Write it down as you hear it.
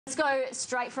Let's go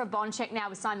straight for a bond check now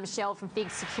with Simon Michelle from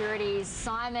Fiig Securities.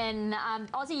 Simon,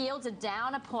 Aussie yields are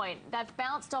down a point. They've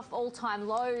bounced off all-time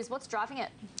lows. What's driving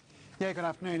it? Yeah, good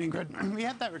afternoon, Ingrid. We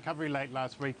had that recovery late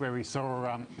last week where we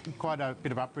saw quite a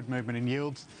bit of upward movement in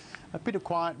yields. A bit of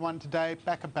quiet one today,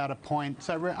 back about a point.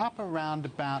 So we're up around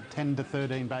about 10 to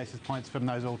 13 basis points from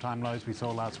those all-time lows we saw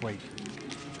last week.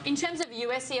 In terms of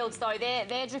US yields, though,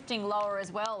 they're drifting lower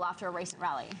as well after a recent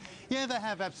rally. Yeah, they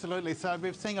have, absolutely. So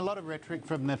we've seen a lot of rhetoric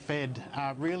from the Fed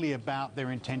really about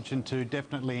their intention to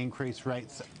definitely increase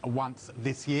rates once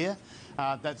this year.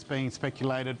 That's being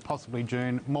speculated, possibly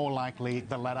June, more likely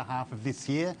the latter half of this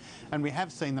year. And we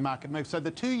have seen the market move. So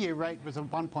the two-year rate was at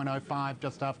 1.05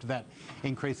 just after that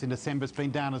increase in December. It's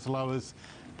been down as low as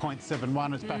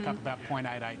 0.71, it's back up about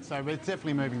 0.88, so it's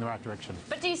definitely moving in the right direction.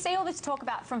 But do you see all this talk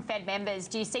about from Fed members,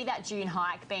 do you see that June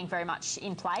hike being very much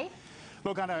in play?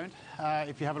 Look, I don't.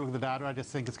 If you have a look at the data, I just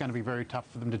think it's going to be very tough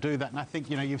for them to do that. And I think,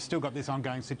 you've still got this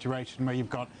ongoing situation where you've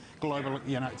got global,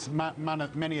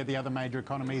 many of the other major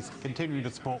economies continuing to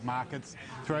support markets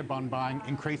through bond buying,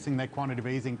 increasing their quantitative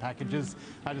easing packages.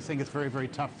 I just think it's very, very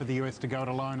tough for the US to go it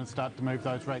alone and start to move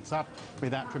those rates up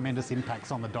without tremendous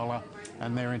impacts on the dollar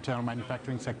and their internal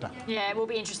manufacturing sector. Yeah, it will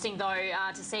be interesting, though,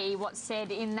 to see what's said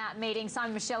in that meeting.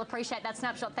 Simon Michelle, appreciate that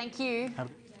snapshot. Thank you.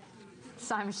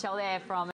 Simon Michelle there from